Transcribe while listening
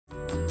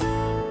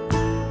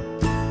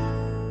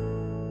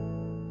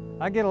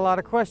I get a lot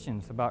of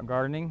questions about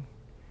gardening,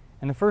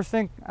 and the first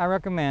thing I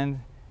recommend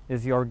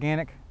is the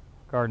organic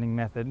gardening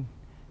method,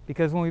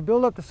 because when we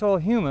build up the soil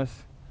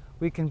humus,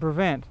 we can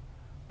prevent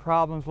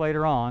problems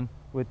later on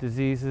with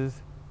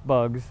diseases,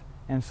 bugs,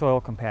 and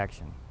soil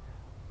compaction.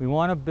 We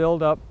want to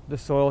build up the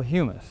soil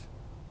humus.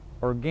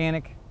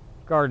 Organic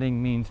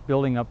gardening means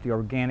building up the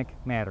organic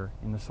matter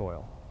in the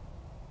soil.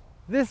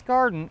 This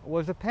garden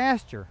was a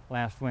pasture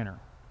last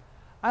winter.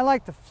 I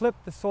like to flip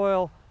the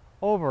soil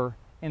over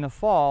in the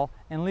fall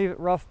and leave it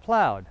rough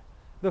plowed.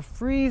 The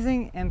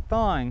freezing and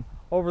thawing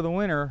over the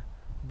winter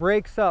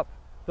breaks up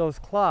those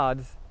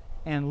clods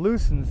and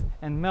loosens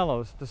and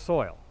mellows the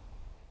soil.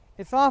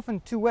 It's often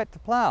too wet to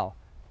plow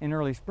in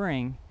early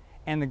spring,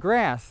 and the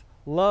grass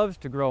loves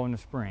to grow in the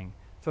spring,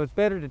 so it's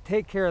better to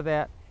take care of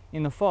that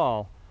in the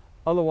fall,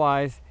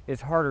 otherwise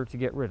it's harder to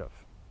get rid of.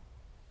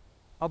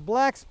 A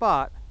black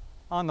spot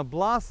on the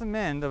blossom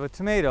end of a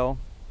tomato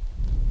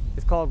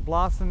is called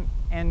blossom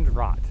end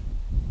rot,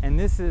 and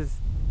this is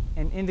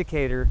an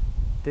indicator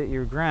that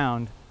your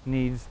ground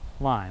needs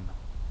lime.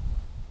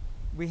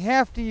 We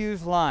have to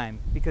use lime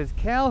because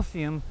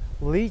calcium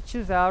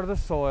leaches out of the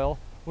soil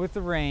with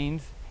the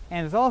rains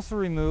and is also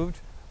removed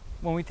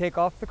when we take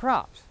off the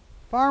crops.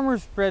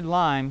 Farmers spread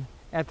lime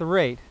at the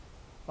rate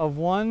of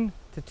 1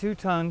 to 2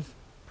 tons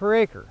per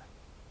acre.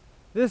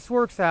 This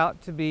works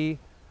out to be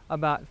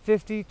about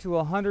 50 to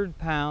 100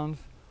 pounds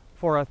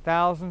for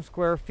 1,000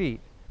 square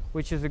feet,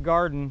 which is a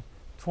garden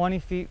 20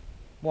 feet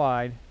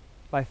wide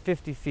by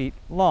 50 feet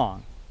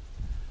long.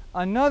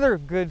 Another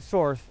good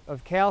source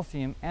of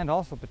calcium and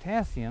also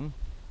potassium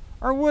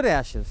are wood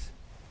ashes.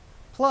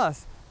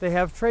 Plus, they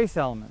have trace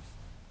elements.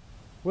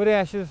 Wood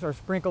ashes are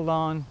sprinkled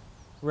on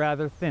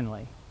rather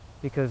thinly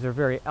because they're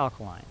very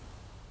alkaline.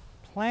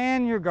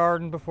 Plan your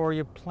garden before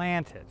you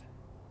plant it.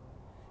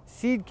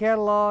 Seed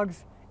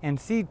catalogs and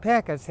seed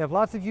packets have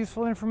lots of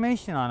useful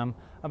information on them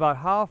about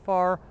how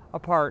far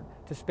apart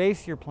to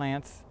space your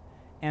plants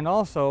and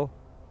also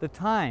the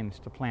times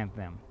to plant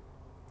them.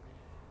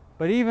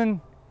 But even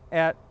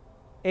at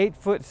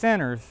 8-foot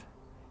centers,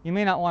 you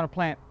may not want to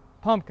plant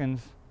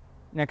pumpkins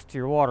next to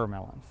your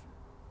watermelons.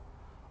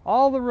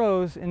 All the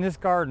rows in this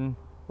garden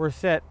were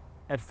set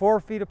at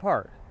 4 feet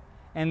apart,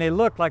 and they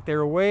looked like they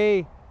were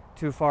way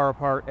too far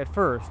apart at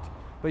first,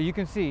 but you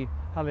can see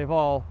how they've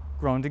all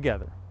grown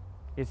together.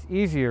 It's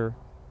easier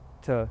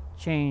to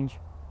change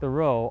the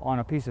row on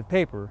a piece of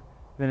paper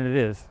than it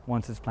is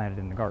once it's planted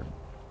in the garden.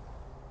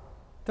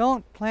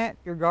 Don't plant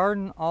your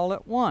garden all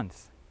at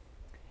once.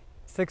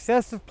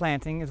 Successive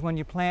planting is when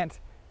you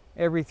plant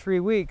every 3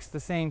 weeks the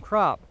same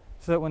crop,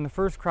 so that when the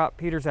first crop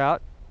peters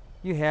out,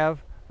 you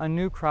have a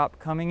new crop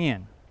coming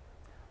in.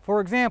 For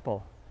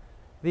example,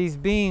 these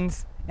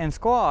beans and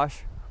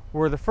squash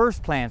were the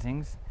first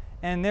plantings,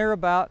 and they're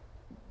about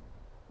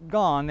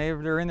gone.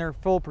 They're in their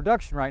full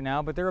production right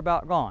now, but they're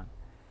about gone.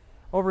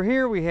 Over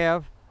here we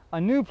have a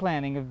new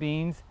planting of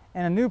beans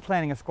and a new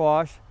planting of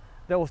squash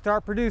that will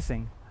start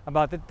producing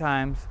about the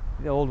times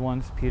the old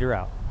ones peter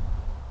out.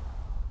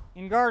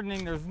 In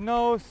gardening, there's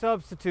no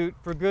substitute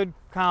for good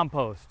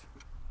compost.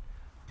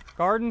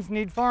 Gardens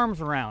need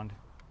farms around.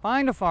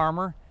 Find a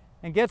farmer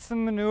and get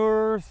some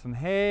manure, some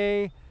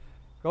hay,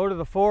 go to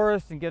the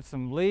forest and get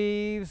some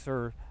leaves,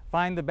 or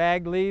find the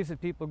bagged leaves that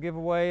people give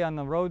away on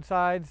the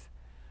roadsides.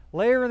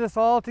 Layer this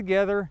all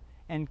together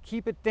and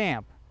keep it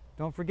damp.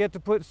 Don't forget to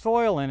put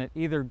soil in it,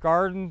 either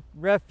garden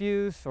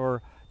refuse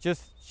or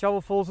just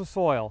shovelfuls of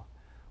soil.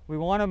 We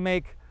want to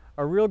make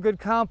a real good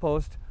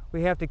compost.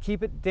 We have to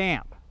keep it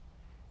damp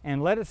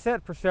and let it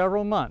set for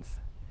several months.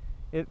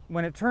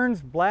 When it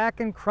turns black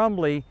and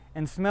crumbly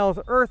and smells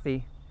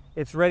earthy,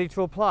 it's ready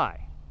to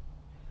apply.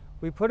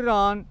 We put it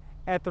on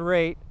at the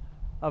rate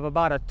of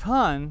about 1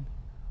 ton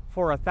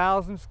for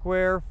 1,000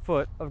 square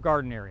foot of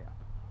garden area.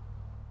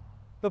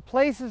 The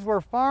places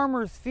where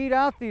farmers feed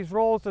out these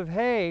rolls of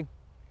hay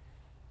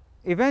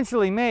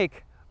eventually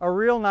make a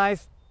real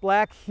nice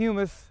black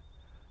humus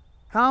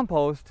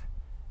compost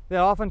that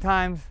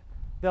oftentimes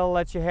they'll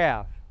let you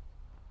have.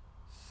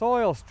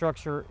 Soil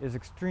structure is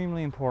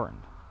extremely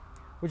important,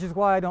 which is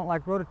why I don't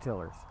like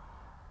rototillers.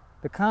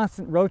 The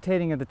constant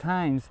rotating of the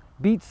tines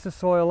beats the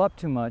soil up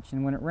too much,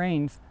 and when it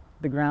rains,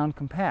 the ground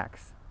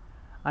compacts.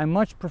 I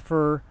much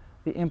prefer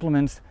the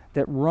implements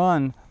that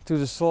run through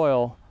the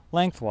soil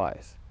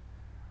lengthwise.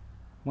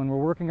 When we're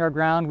working our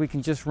ground, we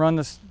can just run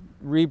the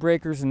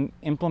rebreakers and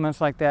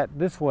implements like that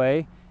this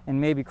way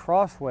and maybe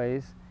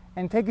crossways,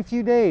 and take a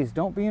few days.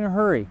 Don't be in a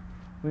hurry.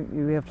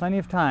 We have plenty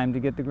of time to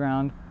get the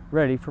ground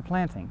ready for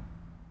planting.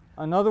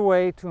 Another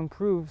way to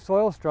improve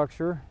soil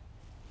structure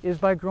is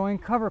by growing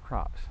cover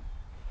crops.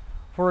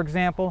 For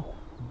example,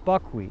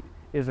 buckwheat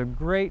is a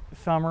great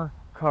summer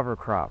cover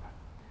crop.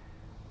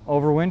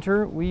 Over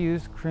winter, we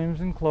use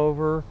crimson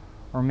clover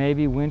or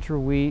maybe winter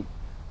wheat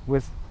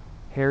with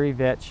hairy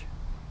vetch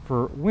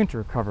for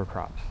winter cover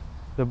crops.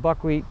 The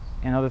buckwheat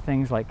and other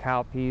things like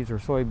cowpeas or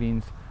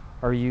soybeans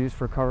are used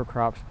for cover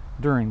crops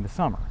during the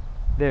summer.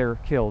 They're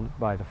killed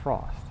by the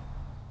frost.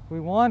 We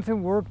want to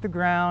work the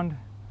ground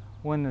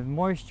when the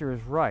moisture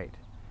is right.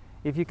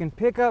 If you can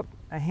pick up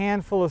a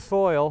handful of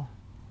soil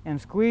and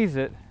squeeze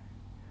it,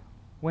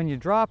 when you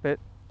drop it,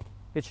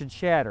 it should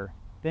shatter.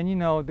 Then you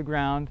know the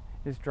ground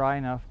is dry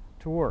enough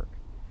to work.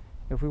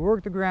 If we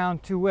work the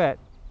ground too wet,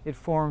 it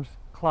forms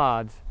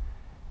clods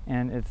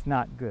and it's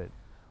not good.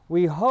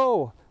 We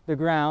hoe the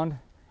ground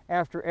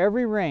after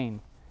every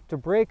rain to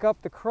break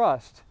up the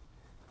crust.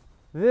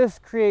 This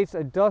creates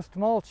a dust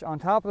mulch on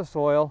top of the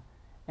soil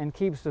and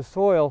keeps the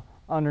soil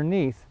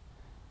underneath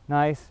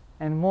nice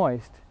and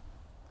moist.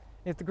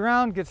 If the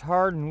ground gets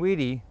hard and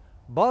weedy,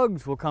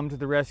 bugs will come to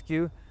the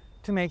rescue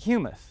to make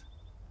humus.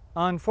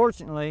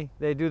 Unfortunately,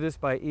 they do this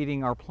by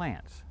eating our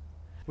plants.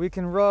 We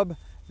can rub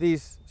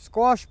these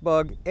squash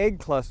bug egg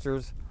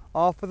clusters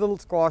off of the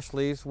squash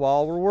leaves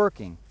while we're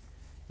working.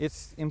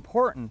 It's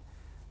important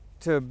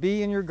to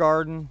be in your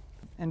garden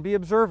and be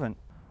observant.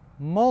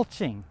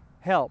 Mulching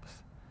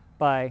helps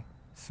by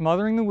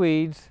smothering the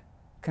weeds,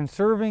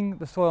 conserving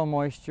the soil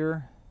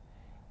moisture,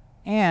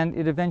 and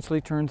it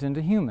eventually turns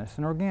into humus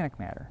and organic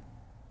matter.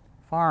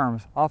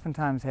 Farms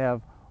oftentimes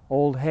have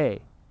old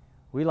hay.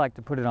 We like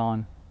to put it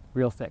on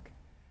real thick.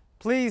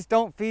 Please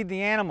don't feed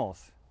the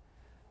animals.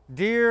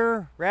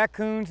 Deer,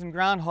 raccoons, and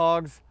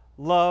groundhogs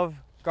love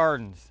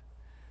gardens.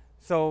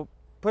 So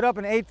put up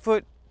an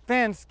 8-foot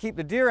fence, keep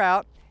the deer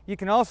out. You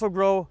can also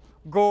grow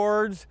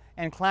gourds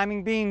and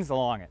climbing beans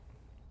along it.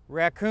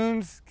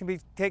 Raccoons can be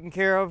taken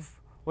care of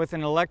with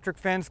an electric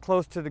fence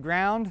close to the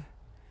ground,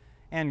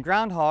 and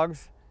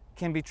groundhogs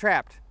can be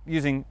trapped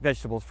using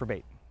vegetables for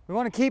bait. We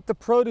want to keep the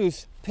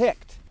produce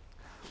picked.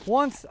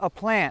 Once a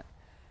plant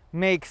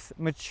makes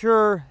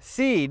mature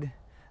seed,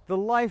 the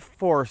life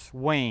force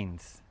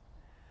wanes.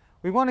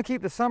 We want to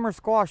keep the summer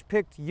squash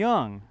picked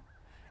young,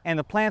 and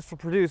the plants will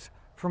produce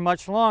for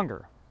much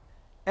longer.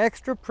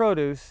 Extra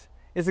produce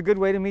is a good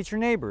way to meet your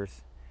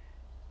neighbors,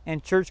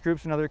 and church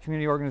groups and other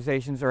community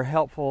organizations are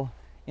helpful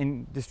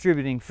in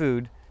distributing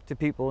food to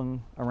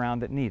people around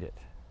that need it.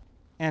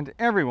 And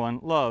everyone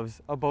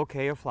loves a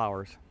bouquet of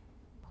flowers.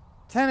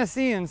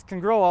 Tennesseans can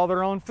grow all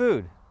their own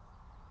food.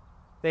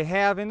 They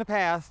have in the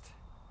past,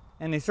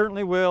 and they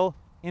certainly will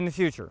in the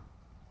future.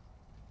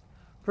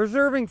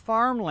 Preserving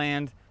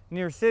farmland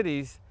near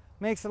cities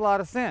makes a lot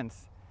of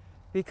sense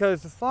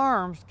because the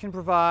farms can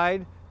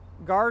provide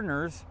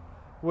gardeners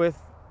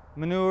with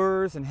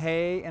manures and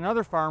hay and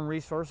other farm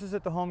resources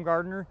that the home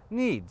gardener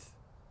needs.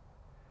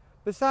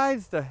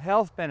 Besides the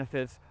health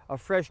benefits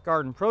of fresh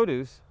garden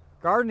produce,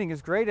 gardening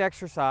is great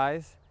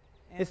exercise.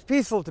 It's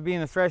peaceful to be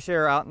in the fresh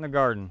air out in the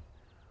garden.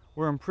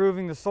 We're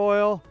improving the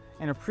soil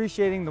and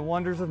appreciating the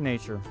wonders of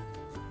nature.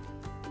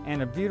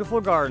 And a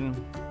beautiful garden,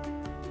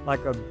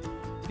 like a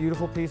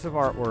beautiful piece of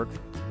artwork,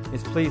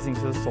 is pleasing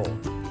to the soul.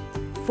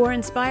 For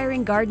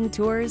inspiring garden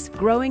tours,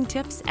 growing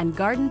tips, and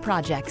garden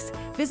projects,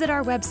 visit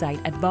our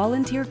website at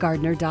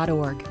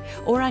volunteergardener.org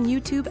or on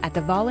YouTube at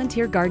the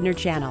Volunteer Gardener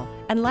channel,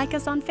 and like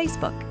us on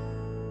Facebook.